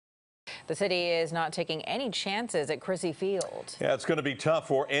The city is not taking any chances at Crissy Field. Yeah, it's going to be tough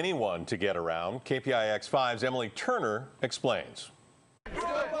for anyone to get around. KPIX5's Emily Turner explains.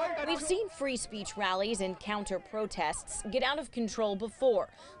 We've seen free speech rallies and counter protests get out of control before,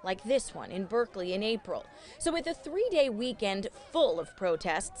 like this one in Berkeley in April. So with a 3-day weekend full of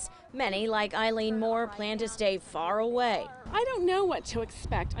protests, many, like Eileen Moore, plan to stay far away. I don't know what to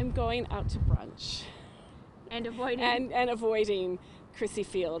expect. I'm going out to brunch. And avoiding? And avoiding Crissy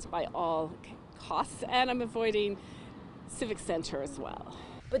Field by all costs, and I'm avoiding Civic Center as well.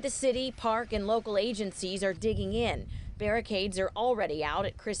 But the city, park, and local agencies are digging in. Barricades are already out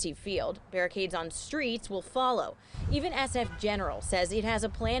at Crissy Field. Barricades on streets will follow. Even SF General says it has a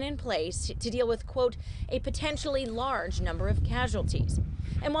plan in place to deal with, quote, a potentially large number of casualties.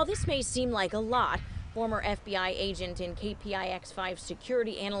 And while this may seem like a lot, former FBI agent and KPIX5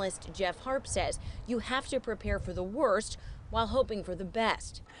 security analyst Jeff Harp says you have to prepare for the worst while hoping for the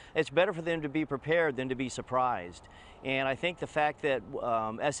best. It's better for them to be prepared than to be surprised. And I think the fact that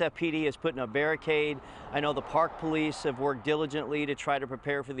SFPD is putting a barricade, I know the park police have worked diligently to try to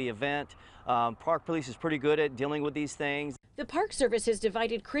prepare for the event. Park police is pretty good at dealing with these things. The Park Service has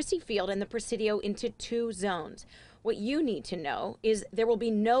divided Crissy Field and the Presidio into 2 zones. What you need to know is there will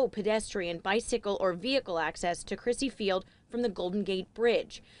be no pedestrian, bicycle, or vehicle access to Crissy Field from the Golden Gate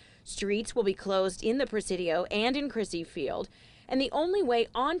Bridge. Streets will be closed in the Presidio and in Crissy Field, and the only way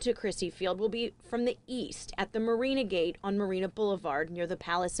onto Crissy Field will be from the east at the Marina Gate on Marina Boulevard near the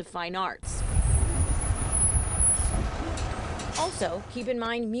Palace of Fine Arts. Also, keep in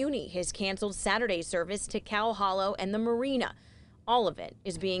mind Muni has canceled Saturday service to Cow Hollow and the Marina. All of it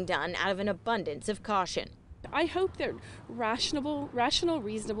is being done out of an abundance of caution. I hope that rational,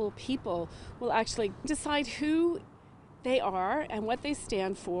 reasonable people will actually decide who they are and what they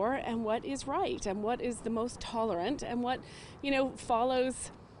stand for and what is right and what is the most tolerant and what, follows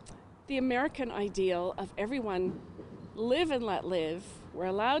the American ideal of everyone live and let live. We're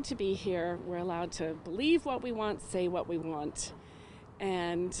allowed to be here. We're allowed to believe what we want, say what we want,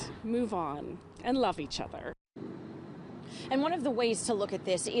 and move on and love each other. And one of the ways to look at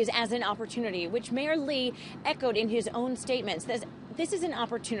this is as an opportunity, which Mayor Lee echoed in his own statements. This is an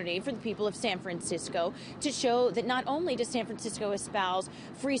opportunity for the people of San Francisco to show that not only does San Francisco espouse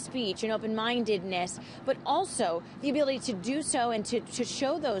free speech and open-mindedness, but also the ability to do so and to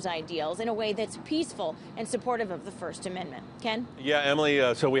show those ideals in a way that's peaceful and supportive of the First Amendment. Ken? Yeah,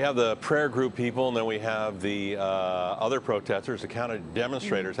 Emily, so we have the prayer group people, and then we have the other protesters, the counter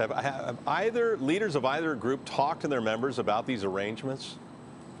demonstrators. Have either leaders of either group talked to their members about these arrangements?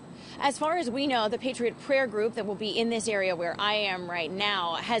 As far as we know, the Patriot Prayer group that will be in this area where I am right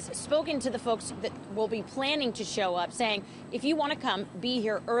now has spoken to the folks that will be planning to show up, saying, if you want to come, be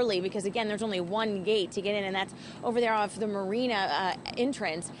here early, because again, there's only one gate to get in, and that's over there off the marina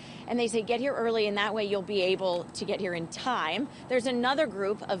entrance. And they say, get here early, and that way you'll be able to get here in time. There's another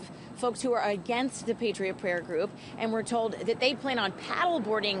group of folks who are against the Patriot Prayer group, and we're told that they plan on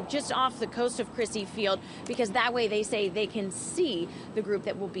paddleboarding just off the coast of Crissy Field, because that way they say they can see the group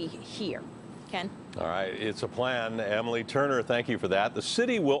that will be here. Ken? All right, it's a plan. Emily Turner, thank you for that. The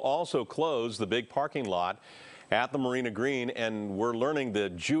city will also close the big parking lot at the Marina Green, and we're learning the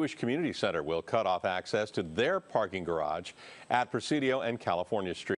Jewish Community Center will cut off access to their parking garage at Presidio and California Street.